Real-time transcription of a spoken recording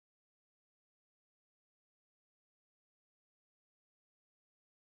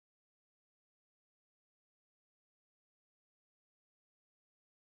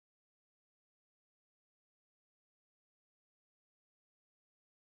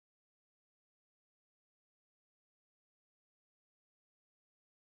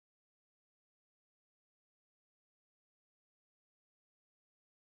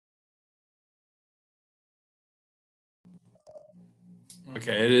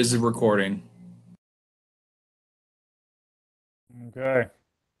Okay, it is a recording. Okay.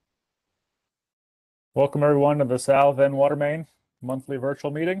 Welcome everyone to the South End Water Main monthly virtual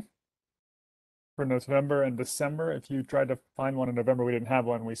meeting for November and December. If you tried to find one in November, we didn't have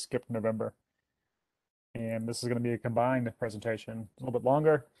one. We skipped November. And this is going to be a combined presentation, a little bit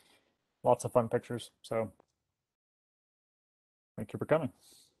longer, lots of fun pictures. So thank you for coming.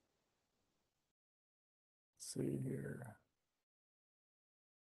 Let's see here.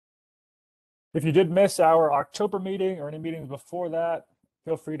 If you did miss our October meeting or any meetings before that,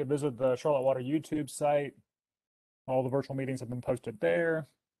 feel free to visit the Charlotte Water YouTube site. All the virtual meetings have been posted there.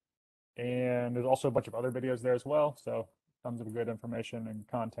 And there's also a bunch of other videos there as well. So tons of good information and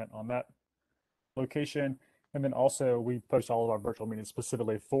content on that location. And then also we post all of our virtual meetings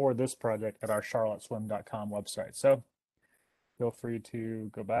specifically for this project at our charlotteswim.com website. So feel free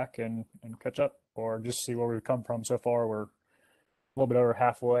to go back and catch up or just see where we've come from so far. We're a little bit over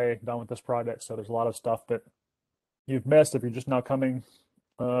halfway done with this project. So there's a lot of stuff that you've missed if you're just now coming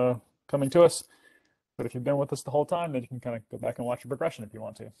to us. But if you've been with us the whole time, then you can kind of go back and watch your progression if you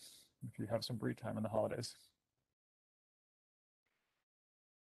want to, if you have some free time in the holidays.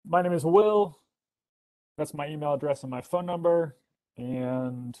 My name is Will. That's my email address and my phone number.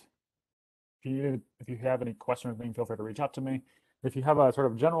 And if you have any questions or anything, feel free to reach out to me. If you have a sort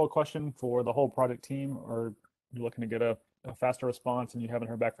of general question for the whole project team, or you're looking to get a faster response and you haven't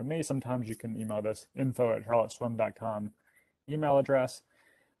heard back from me, sometimes you can email this info@charlotteswim.com email address.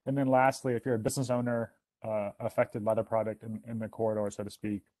 And then lastly, if you're a business owner affected by the project in the corridor, so to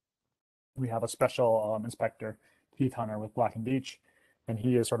speak, we have a special inspector, Keith Hunter with Black and Beach, and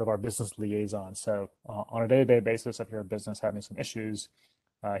he is sort of our business liaison. So on a day-to-day basis, if your business having some issues,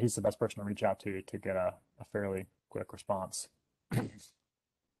 he's the best person to reach out to get a fairly quick response.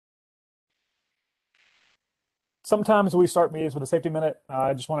 Sometimes we start meetings with a safety minute.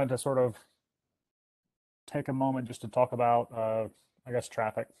 I just wanted to sort of take a moment just to talk about, I guess,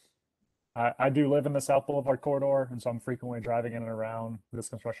 traffic. I do live in the South Boulevard corridor, and so I'm frequently driving in and around this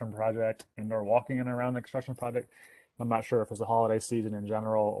construction project and or walking in and around the construction project. I'm not sure if it's the holiday season in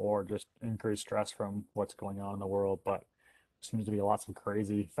general or just increased stress from what's going on in the world, but seems to be lots of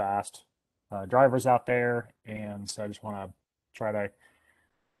crazy fast drivers out there. And so I just want to try to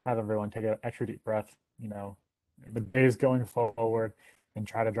have everyone take an extra deep breath, the days going forward, and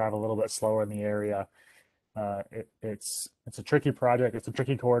try to drive a little bit slower in the area. It's a tricky project. It's a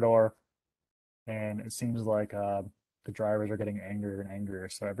tricky corridor. And it seems like the drivers are getting angrier and angrier.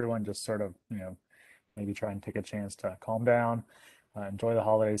 So everyone just sort of, maybe try and take a chance to calm down, enjoy the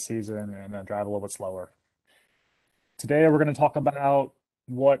holiday season, and drive a little bit slower. Today, we're going to talk about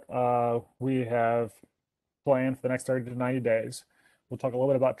what we have planned for the next 30 to 90 days. We'll talk a little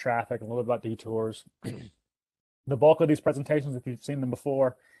bit about traffic, a little bit about detours. The bulk of these presentations, if you've seen them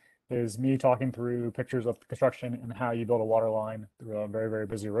before, is me talking through pictures of construction and how you build a water line through a very, very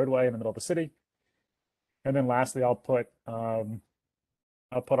busy roadway in the middle of the city. And then lastly, I'll put our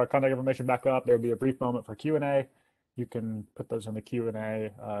contact information back up. There'll be a brief moment for Q&A. You can put those in the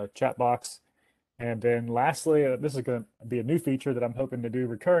Q&A chat box. And then lastly, this is going to be a new feature that I'm hoping to do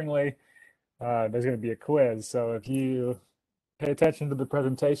recurringly. There's going to be a quiz. So if you pay attention to the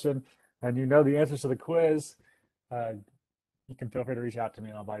presentation and you know the answers to the quiz, you can feel free to reach out to me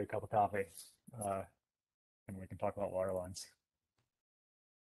and I'll buy you a cup of coffee. And we can talk about water lines.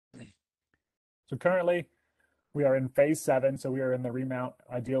 So currently, we are in phase 7, so we are in the Remount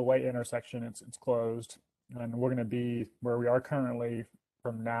Ideal Way intersection. It's closed, and we're going to be where we are currently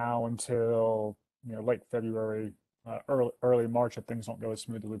from now until late February, early March if things don't go as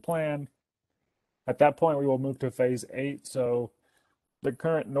smooth as we planned. At that point, we will move to phase 8. So the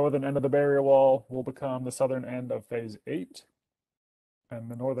current northern end of the barrier wall will become the southern end of phase 8, and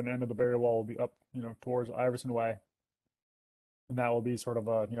the northern end of the barrier wall will be up, towards Iverson Way. And that will be sort of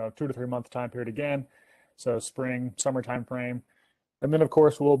a 2 to 3 month time period again. So spring, summer time frame. And then of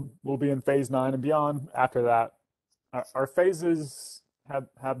course we'll be in phase 9 and beyond after that. Our phases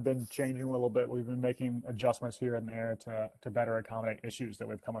have been changing a little bit. We've been making adjustments here and there to better accommodate issues that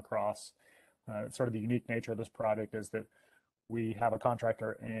we've come across. Sort of the unique nature of this project is that we have a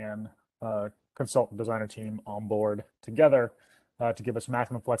contractor and a consultant designer team on board together to give us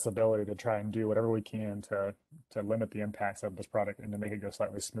maximum flexibility to try and do whatever we can to limit the impacts of this project and to make it go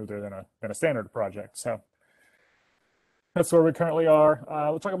slightly smoother than a standard project. So that's where we currently are.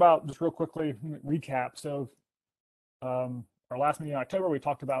 We'll talk about just real quickly recap. So our last meeting in October, we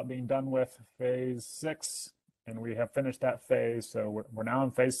talked about being done with phase 6, and we have finished that phase. So we're now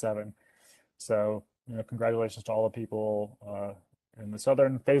in phase 7. So congratulations to all the people in the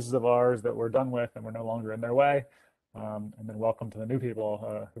southern phases of ours that we're done with and we're no longer in their way. And then welcome to the new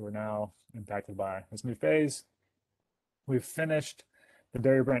people who are now impacted by this new phase. We've finished the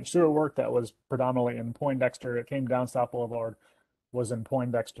Dairy Branch sewer work that was predominantly in Poindexter. It came down South Boulevard, was in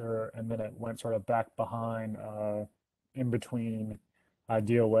Poindexter, and then it went sort of back behind in between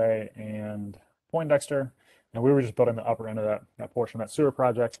Ideal Way and Poindexter. And we were just building the upper end of that portion of that sewer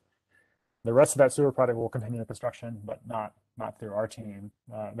project. The rest of that sewer project will continue construction, but not through our team.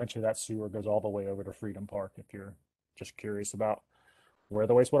 Eventually, that sewer goes all the way over to Freedom Park. If you're just curious about where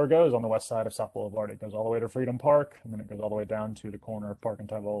the wastewater goes on the west side of South Boulevard, it goes all the way to Freedom Park, and then it goes all the way down to the corner of Park and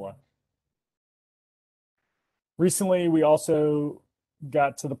Tyvola. Recently, we also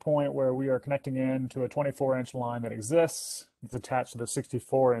got to the point where we are connecting in to a 24-inch line that exists. It's attached to the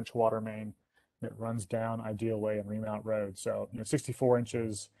 64-inch water main that runs down Ideal Way and Remount Road. So, 64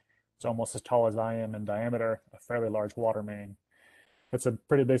 inches, it's almost as tall as I am in diameter, a fairly large water main. It's a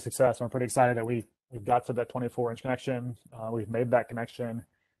pretty big success. I'm pretty excited that we've got to that 24-inch connection. We've made that connection,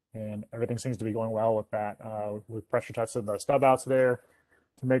 and everything seems to be going well with that. We've pressure tested the stub outs there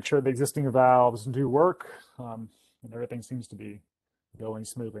to make sure the existing valves do work, and everything seems to be going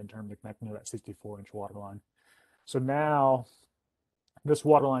smoothly in terms of connecting to that 64-inch water line. So now this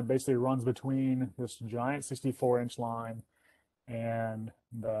water line basically runs between this giant 64-inch line and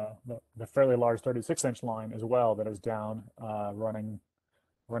the fairly large 36-inch line as well that is down running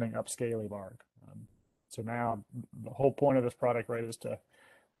up Scaly Bark. So now the whole point of this product, right, is to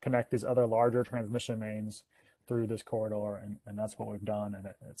connect these other larger transmission mains through this corridor, and that's what we've done, and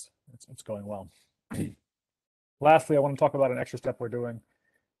it's going well. Lastly, I want to talk about an extra step we're doing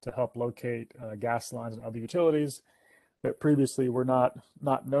to help locate gas lines and other utilities that previously were not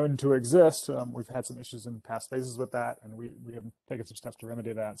known to exist. We've had some issues in past phases with that, and we have taken some steps to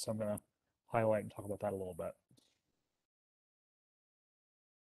remedy that. So I'm going to highlight and talk about that a little bit.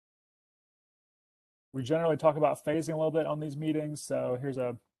 We generally talk about phasing a little bit on these meetings. So here's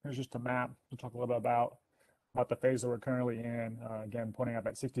just a map to talk a little bit about the phase that we're currently in. Again, pointing out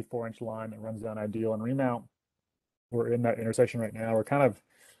that 64-inch line that runs down Ideal and Remount. We're in that intersection right now. We're kind of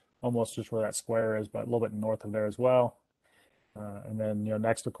almost just where that square is, but a little bit north of there as well. And then,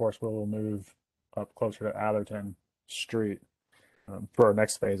 next, of course, we'll move up closer to Atherton Street for our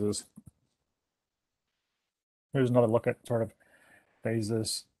next phases. Here's another look at sort of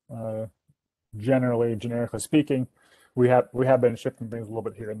phases. Generically speaking, we have been shifting things a little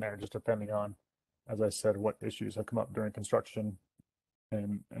bit here and there, just depending on, as I said, what issues have come up during construction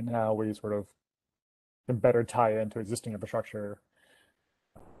and how we sort of can better tie into existing infrastructure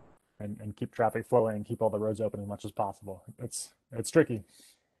and keep traffic flowing and keep all the roads open as much as possible. It's tricky.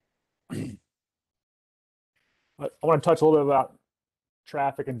 I want to touch a little bit about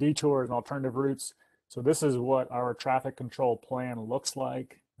traffic and detours and alternative routes. So this is what our traffic control plan looks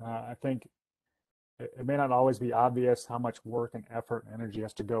like. I think it may not always be obvious how much work and effort and energy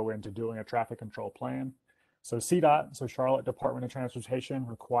has to go into doing a traffic control plan. So CDOT, so Charlotte Department of Transportation,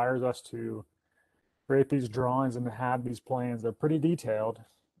 requires us to create these drawings and to have these plans. They're pretty detailed.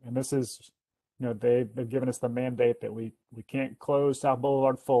 And this is, they've given us the mandate that we can't close South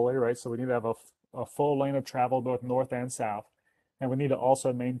Boulevard fully, right? So we need to have a full lane of travel both north and south. And we need to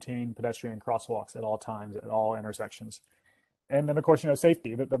also maintain pedestrian crosswalks at all times, at all intersections. And then, of course,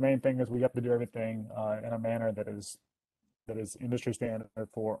 safety. The main thing is we have to do everything in a manner that is industry standard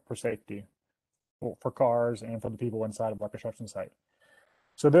for safety, for cars and for the people inside of our construction site.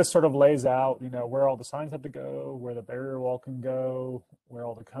 So this sort of lays out, where all the signs have to go, where the barrier wall can go, where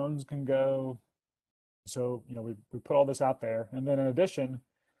all the cones can go. So, we put all this out there. And then in addition,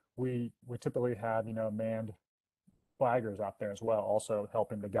 we typically have, manned flaggers out there as well, also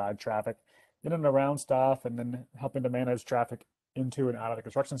helping to guide traffic in and around stuff, and then helping to manage traffic into and out of the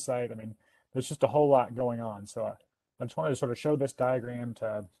construction site. I mean, there's just a whole lot going on. So I just wanted to sort of show this diagram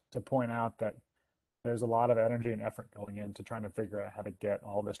to point out that there's a lot of energy and effort going into trying to figure out how to get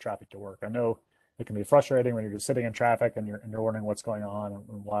all this traffic to work. I know it can be frustrating when you're just sitting in traffic and you're wondering what's going on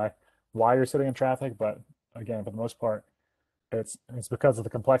and why you're sitting in traffic. But again, for the most part, it's because of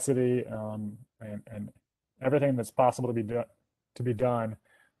the complexity and everything that's possible to be done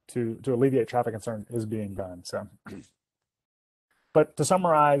to alleviate traffic concerns is being done. So, but to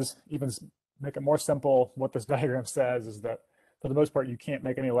summarize, even make it more simple, what this diagram says is that for the most part, you can't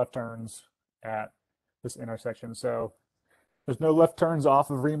make any left turns at this intersection. So there's no left turns off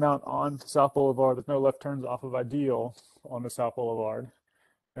of Remount on South Boulevard. There's no left turns off of Ideal on the South Boulevard.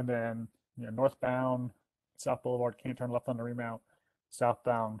 And then, northbound South Boulevard can't turn left onto Remount.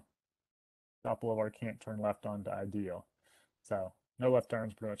 Southbound South Boulevard can't turn left onto Ideal. So no left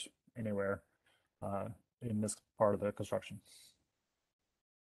turns pretty much anywhere in this part of the construction.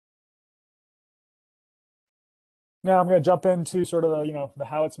 Now I'm going to jump into sort of the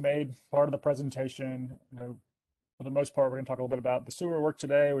how it's made part of the presentation. For the most part, we're going to talk a little bit about the sewer work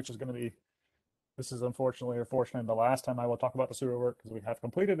today, which is going to be, this is unfortunately or fortunately the last time I will talk about the sewer work because we have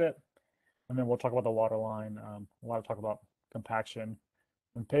completed it. And then we'll talk about the water line. A lot of talk about compaction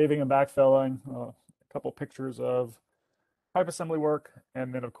and paving and backfilling, a couple pictures of pipe assembly work,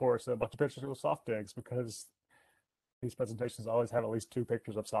 and then of course a bunch of pictures of soft digs because these presentations always have at least 2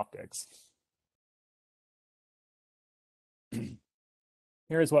 pictures of soft digs.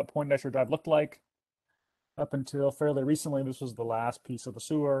 Here's what Poindexter Drive looked like up until fairly recently. This was the last piece of the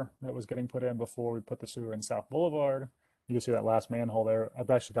sewer that was getting put in before we put the sewer in South Boulevard. You can see that last manhole there. I've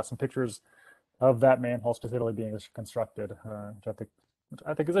actually got some pictures of that manhole specifically being constructed, which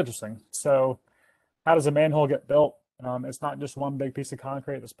I think is interesting. So how does a manhole get built? It's not just one big piece of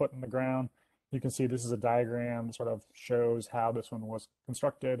concrete that's put in the ground. You can see this is a diagram that sort of shows how this one was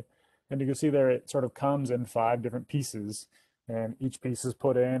constructed. And you can see there it sort of comes in 5 different pieces, and each piece is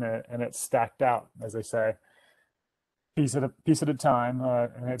put in and it's stacked out, as they say, piece at a time,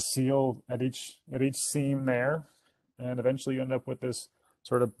 and it's sealed at each seam there, and eventually you end up with this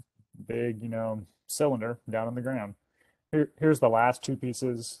sort of big, cylinder down on the ground. Here's the last 2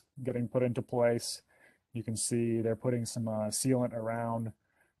 pieces getting put into place. You can see they're putting some sealant around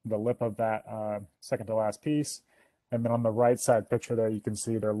the lip of that second to last piece. And then on the right side picture there, you can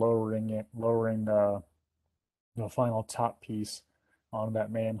see they're lowering the final top piece on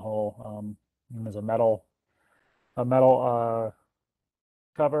that manhole. And there's a metal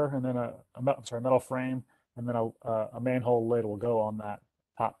cover, and then a metal frame, and then a manhole lid will go on that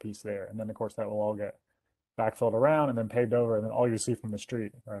top piece there. And then of course that will all get backfilled around and then paved over, and then all you see from the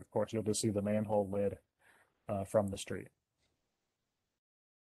street, or of course you'll just see the manhole lid from the street.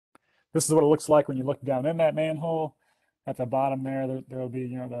 This is what it looks like when you look down in that manhole. At the bottom there will be,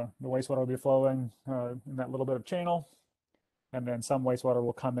 the wastewater will be flowing in that little bit of channel, and then some wastewater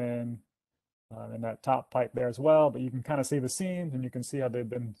will come in that top pipe there as well. But you can kind of see the seams, and you can see how they've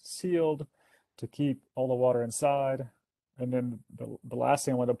been sealed to keep all the water inside. And then the last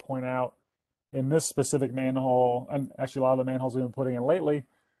thing I want to point out, in this specific manhole, and actually a lot of the manholes we've been putting in lately,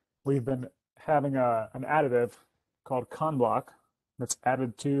 we've been having an additive called Conblock that's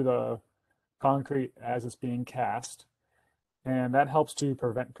added to the concrete as it's being cast. And that helps to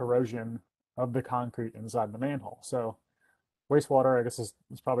prevent corrosion of the concrete inside the manhole. So wastewater, I guess is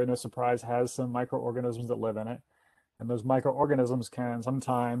probably no surprise, has some microorganisms that live in it. And those microorganisms can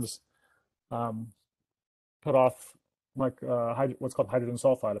sometimes put off what's called hydrogen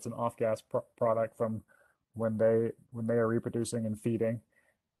sulfide. It's an off-gas product from when they are reproducing and feeding.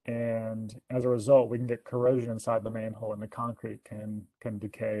 And as a result, we can get corrosion inside the manhole, and the concrete can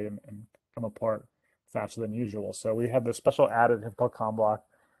decay and come apart faster than usual. So we have this special additive called Conblock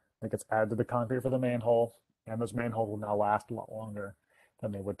that gets added to the concrete for the manhole, and those manholes will now last a lot longer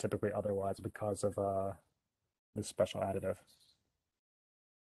than they would typically otherwise because of this special additive.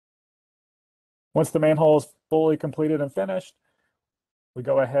 Once the manhole is fully completed and finished, we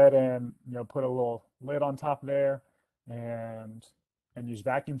go ahead and put a little lid on top there and use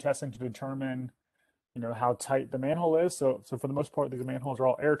vacuum testing to determine how tight the manhole is. So for the most part, these manholes are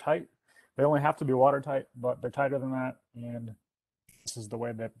all airtight. They only have to be watertight, but they're tighter than that. And this is the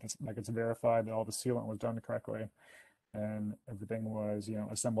way that it's verified that all the sealant was done correctly and everything was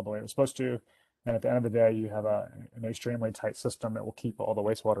assembled the way it was supposed to. And at the end of the day, you have an extremely tight system that will keep all the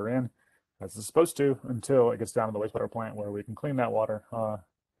wastewater in as it's supposed to until it gets down to the wastewater plant where we can clean that water,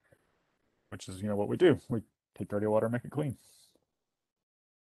 which is what we do. We take dirty water and make it clean.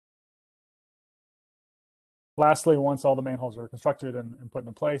 Lastly, once all the manholes are constructed and put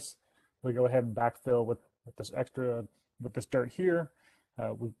in place, we go ahead and backfill with this dirt here.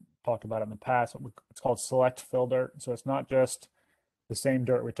 We've talked about it in the past. It's called select fill dirt. So it's not just the same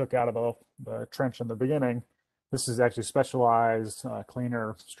dirt we took out of the trench in the beginning. This is actually specialized,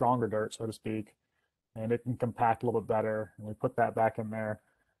 cleaner, stronger dirt, so to speak, and it can compact a little bit better. And we put that back in there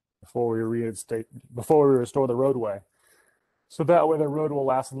before we restore the roadway. So that way the road will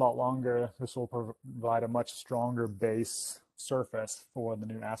last a lot longer. This will provide a much stronger base surface for the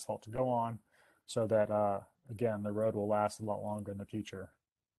new asphalt to go on, so that again, the road will last a lot longer in the future.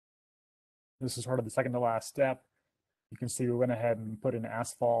 This is sort of the second to last step. You can see we went ahead and put in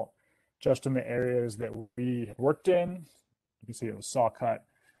asphalt just in the areas that we had worked in. You can see it was saw cut,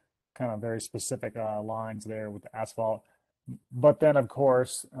 kind of very specific lines there with the asphalt. But then, of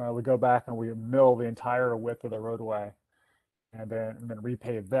course, we go back and we mill the entire width of the roadway and then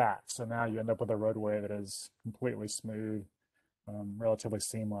repave that. So now you end up with a roadway that is completely smooth, relatively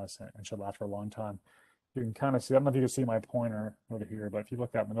seamless, and should last for a long time. You can kind of see, I don't know if you can see my pointer over here, but if you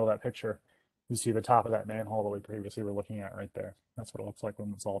look out in the middle of that picture, you see the top of that manhole that we previously were looking at right there. That's what it looks like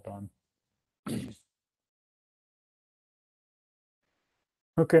when it's all done.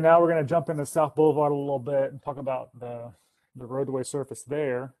 Okay, now we're going to jump into South Boulevard a little bit and talk about the roadway surface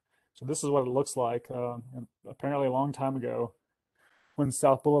there. So this is what it looks like. And apparently a long time ago, when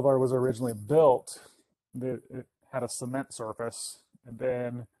South Boulevard was originally built, it had a cement surface, and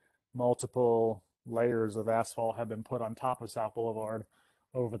then multiple layers of asphalt had been put on top of South Boulevard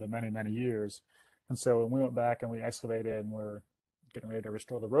over the many, many years. And so when we went back and we excavated and we're getting ready to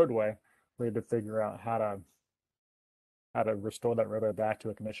restore the roadway, we had to figure out how to restore that roadway back to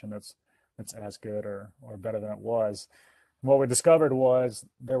a condition that's as good or better than it was. And what we discovered was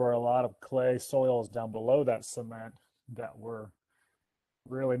there were a lot of clay soils down below that cement that were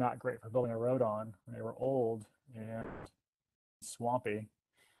really not great for building a road on. They were old and swampy,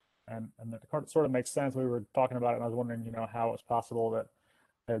 and it sort of makes sense. We were talking about it, and I was wondering, how it was possible that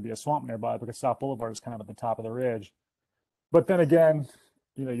there'd be a swamp nearby because South Boulevard is kind of at the top of the ridge. But then again,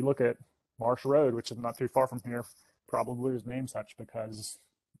 you look at Marsh Road, which is not too far from here, probably was named such because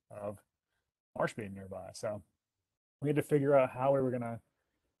of marsh being nearby. So we had to figure out how we were going to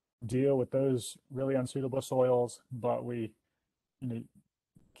deal with those really unsuitable soils, but we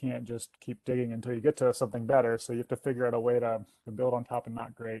can't just keep digging until you get to something better. So you have to figure out a way to build on top of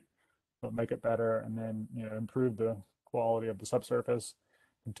not great, but make it better, and then improve the quality of the subsurface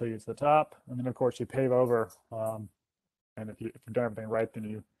until you get to the top. And then of course you pave over, and if you've done everything right, then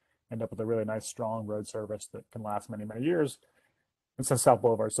you end up with a really nice strong road surface that can last many, many years. And since South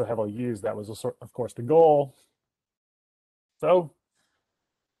Boulevard is so heavily used, that was of course the goal. So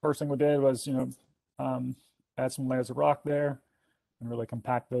first thing we did was add some layers of rock there and really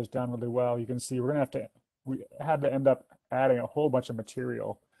compact those down really well. You can see we had to end up adding a whole bunch of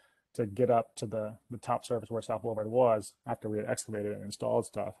material to get up to the top surface where South Boulevard was after we had excavated and installed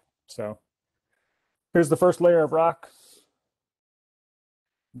stuff. So here's the first layer of rock.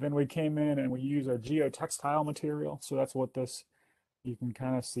 Then we came in and we use a geotextile material. So that's what you can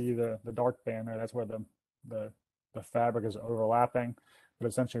kind of see the dark band there. That's where the fabric is overlapping. But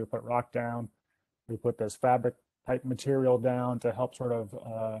essentially we put rock down. We put this fabric type material down to help sort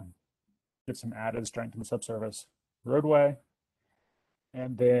of get some added strength in the subsurface roadway.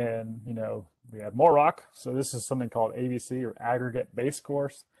 And then, we add more rock. So this is something called ABC, or aggregate base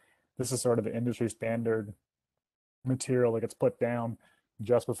course. This is sort of the industry standard material that gets put down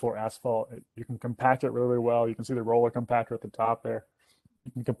just before asphalt. You can compact it really well. You can see the roller compactor at the top there.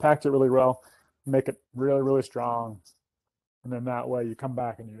 You can compact it really well, make it really, really strong. And then that way you come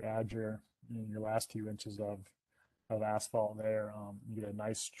back and you add your last few inches of asphalt there. You get a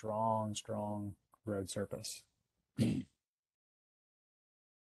nice, strong road surface.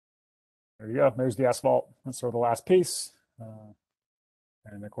 There you go. There's the asphalt. That's sort of the last piece.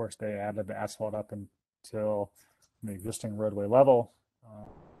 And of course, they added the asphalt up until the existing roadway level,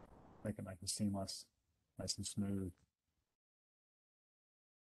 make it nice and seamless, nice and smooth.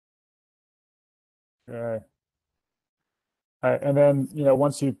 Okay. And then,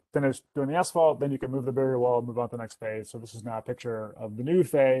 once you finish doing the asphalt, then you can move the barrier wall and move on to the next phase. So this is now a picture of the new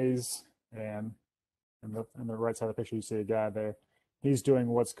phase, and in the right side of the picture, you see a guy there. He's doing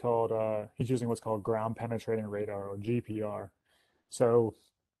he's using what's called ground penetrating radar, or GPR. So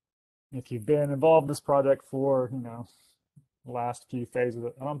if you've been involved in this project for, the last few phases,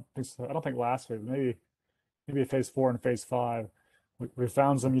 I don't think last phase, maybe phase 4 and phase 5, we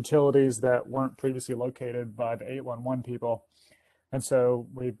found some utilities that weren't previously located by the 811 people. And so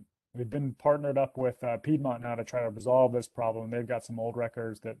we've been partnered up with Piedmont now to try to resolve this problem. They've got some old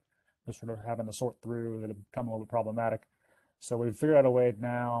records that we're sort of having to sort through that have become a little bit problematic. So we've figured out a way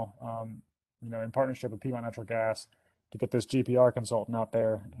now, in partnership with Piedmont Natural Gas, to get this GPR consultant out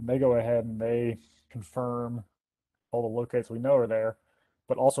there, and they go ahead and they confirm all the locates we know are there,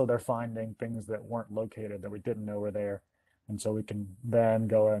 but also they're finding things that weren't located that we didn't know were there. And so we can then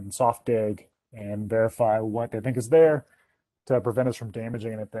go and soft dig and verify what they think is there to prevent us from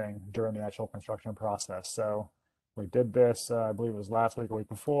damaging anything during the actual construction process. So we did this, I believe it was last week or week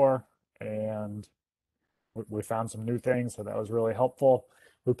before, and we found some new things, so that was really helpful.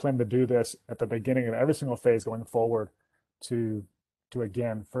 We plan to do this at the beginning of every single phase going forward to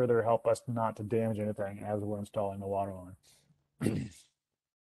again further help us not to damage anything as we're installing the water line.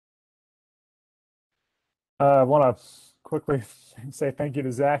 I want to quickly say thank you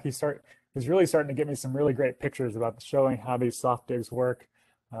to Zach. He's really starting to get me some really great pictures about showing how these soft digs work.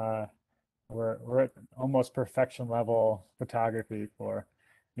 We're at almost perfection level photography for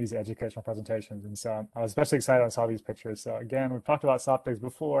these educational presentations, and so I was especially excited when I saw these pictures. So again, we've talked about soft digs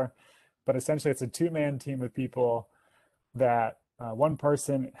before, but essentially it's a two-man team of people that one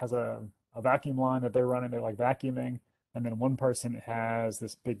person has a a vacuum line that they're running. They're like vacuuming, and then one person has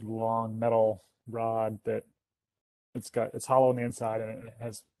this big long metal rod that it's hollow on the inside and it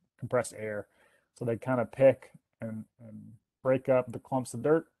has compressed air. So they kind of pick and break up the clumps of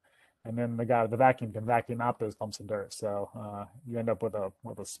dirt, and then the guy with the vacuum can vacuum out those clumps of dirt. So you end up with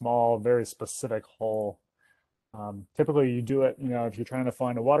a small, very specific hole. Typically, you do it, if you're trying to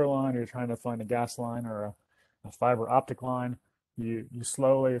find a water line or you're trying to find a gas line or a fiber optic line, you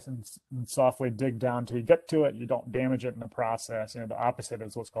slowly and softly dig down till you get to it. You don't damage it in the process. The opposite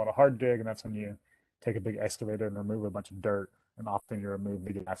is what's called a hard dig, and that's when you take a big excavator and remove a bunch of dirt, and often you remove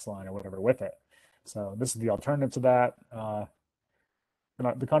the gas line or whatever with it. So this is the alternative to that.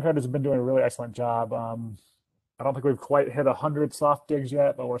 The contractors have been doing a really excellent job. I don't think we've quite hit 100 soft digs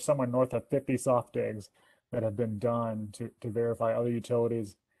yet, but we're somewhere north of 50 soft digs that have been done to verify other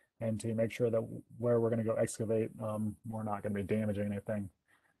utilities and to make sure that where we're going to go excavate, we're not going to be damaging anything.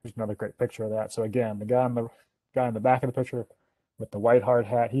 There's another great picture of that. So again, the guy in the back of the picture with the white hard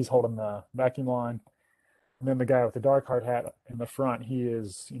hat, he's holding the vacuum line. And then the guy with the dark hard hat in the front, he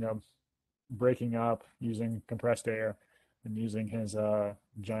is, breaking up using compressed air and using his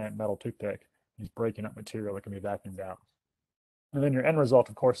giant metal toothpick. He's breaking up material that can be vacuumed out. And then your end result,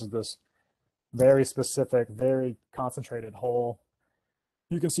 of course, is this very specific, very concentrated hole.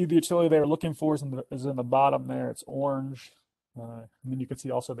 You can see the utility they were looking for is in the bottom there. It's orange. And then you can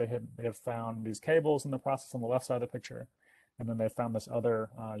see also they have found these cables in the process on the left side of the picture. And then they found this other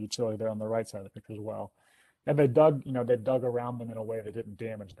utility there on the right side of the picture as well. And they dug around them in a way that didn't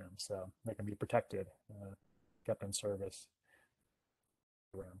damage them, so they can be protected, kept in service.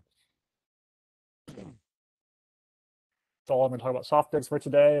 That's all I'm going to talk about soft digs for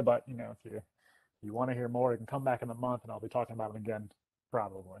today. But if you want to hear more, you can come back in a month, and I'll be talking about them again,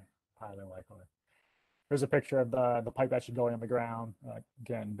 probably, highly likely. Here's a picture of the pipe actually going in the ground.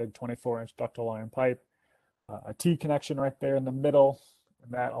 Again, big 24-inch ductile iron pipe, a T connection right there in the middle,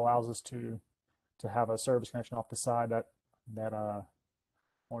 and that allows us to have a service connection off the side. That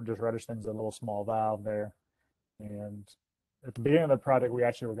orange reddish thing's a little small valve there. And at the beginning of the project, we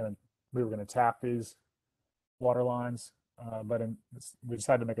were gonna tap these water lines, but we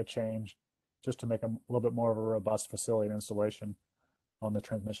decided to make a change just to make a little bit more of a robust facility and installation on the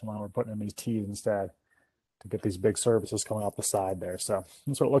transmission line. We're putting in these T's instead to get these big services coming off the side there. So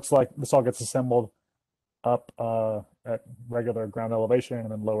that's what it looks like. This all gets assembled up at regular ground elevation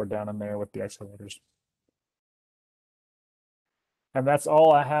and then lowered down in there with the excavators. And that's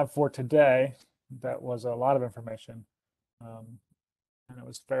all I have for today. That was a lot of information, and it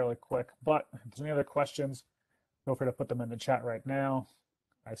was fairly quick. But if there's any other questions, feel free to put them in the chat right now.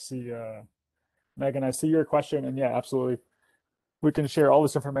 I see, Megan, I see your question, and yeah, absolutely. We can share all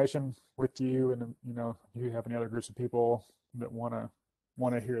this information with you, and if you have any other groups of people that want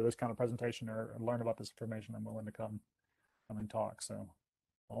to hear this kind of presentation or learn about this information, I'm willing to come and talk. So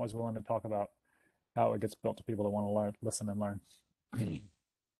always willing to talk about how it gets built to people that want to learn, listen and learn.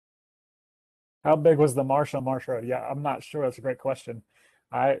 How big was the marsh on Marsh Road? Yeah, I'm not sure. That's a great question.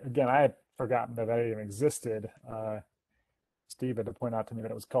 I had forgotten that even existed. Steve had to point out to me that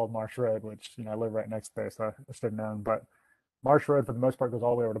it was called Marsh Road, which I live right next there, so I should have known. But Marsh Road, for the most part, goes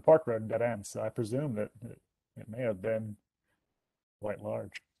all the way over to Park Road and dead ends. So I presume that it may have been quite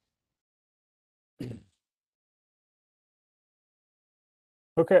large.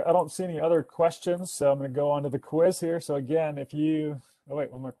 Okay, I don't see any other questions, so I'm going to go on to the quiz here. So again, oh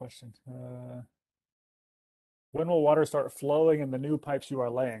wait, one more question. When will water start flowing in the new pipes you are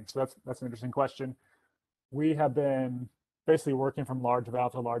laying? So that's an interesting question. We have been basically working from large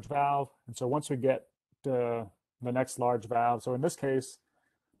valve to large valve, and so once we get to the next large valve, so in this case,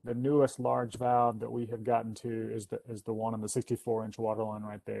 the newest large valve that we have gotten to is the one on the 64-inch water line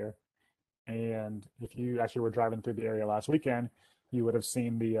right there. And if you actually were driving through the area last weekend, you would have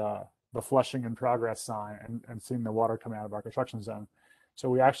seen the flushing in progress sign and seen the water coming out of our construction zone. So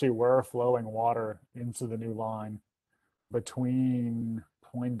we actually were flowing water into the new line between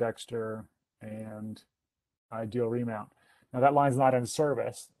Poindexter and Ideal Remount. Now that line's not in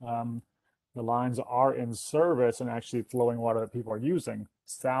service. The lines are in service and actually flowing water that people are using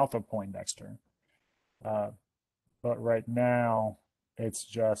south of Poindexter. But right now it's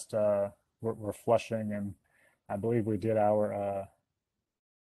just we're flushing, and I believe we did our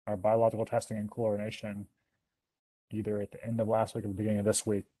biological testing and chlorination either at the end of last week or the beginning of this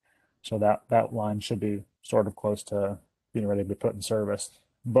week. So that line should be sort of close to being ready to be put in service.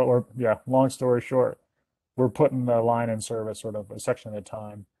 But long story short, we're putting the line in service sort of a section at a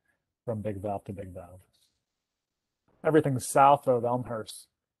time from big valve to big valve. Everything south of Elmhurst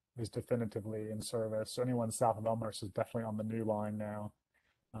is definitively in service. So anyone south of Elmhurst is definitely on the new line now.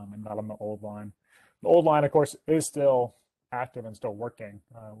 and not on the old line. The old line, of course, is still active and still working.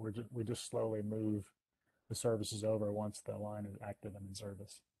 We just slowly move the services over once the line is active and in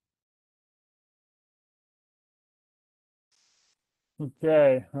service.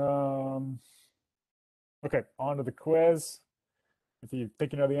 Okay. Okay, on to the quiz. If you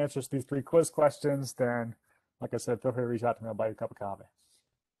think you know the answers to these 3 quiz questions, then, like I said, feel free to reach out to me. I'll buy you a cup of coffee.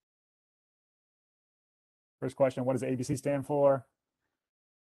 First question, what does ABC stand for?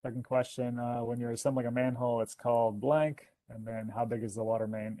 Second question, when you're assembling a manhole, it's called blank. And then how big is the water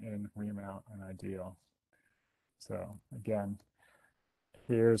main in remount and ideal? So again,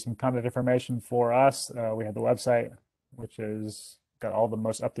 here's some contact information for us. We have the website, which is got all the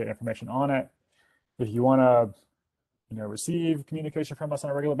most up-to-date information on it. If you want to receive communication from us on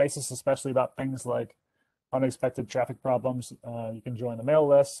a regular basis, especially about things like unexpected traffic problems, you can join the mail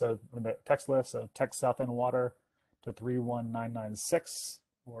list, so the text list, so text South End Water to 31996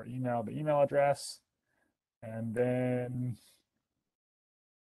 or email the email address. And then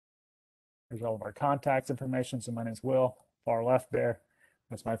here's all of our contacts information. So my name's Will, far left there.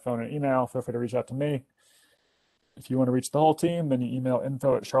 That's my phone and email. Feel free to reach out to me. If you want to reach the whole team, then you email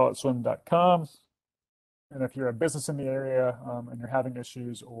info@charlotteswim.com. And if you're a business in the area and you're having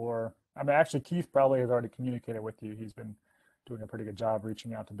issues, or I mean, actually, Keith probably has already communicated with you. He's been doing a pretty good job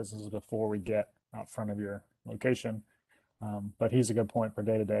reaching out to businesses before we get out front of your location. But he's a good point for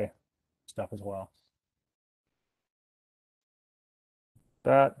day-to-day stuff as well.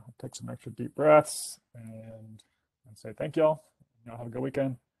 That, I'll take some extra deep breaths and say thank y'all. Y'all have a good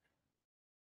weekend.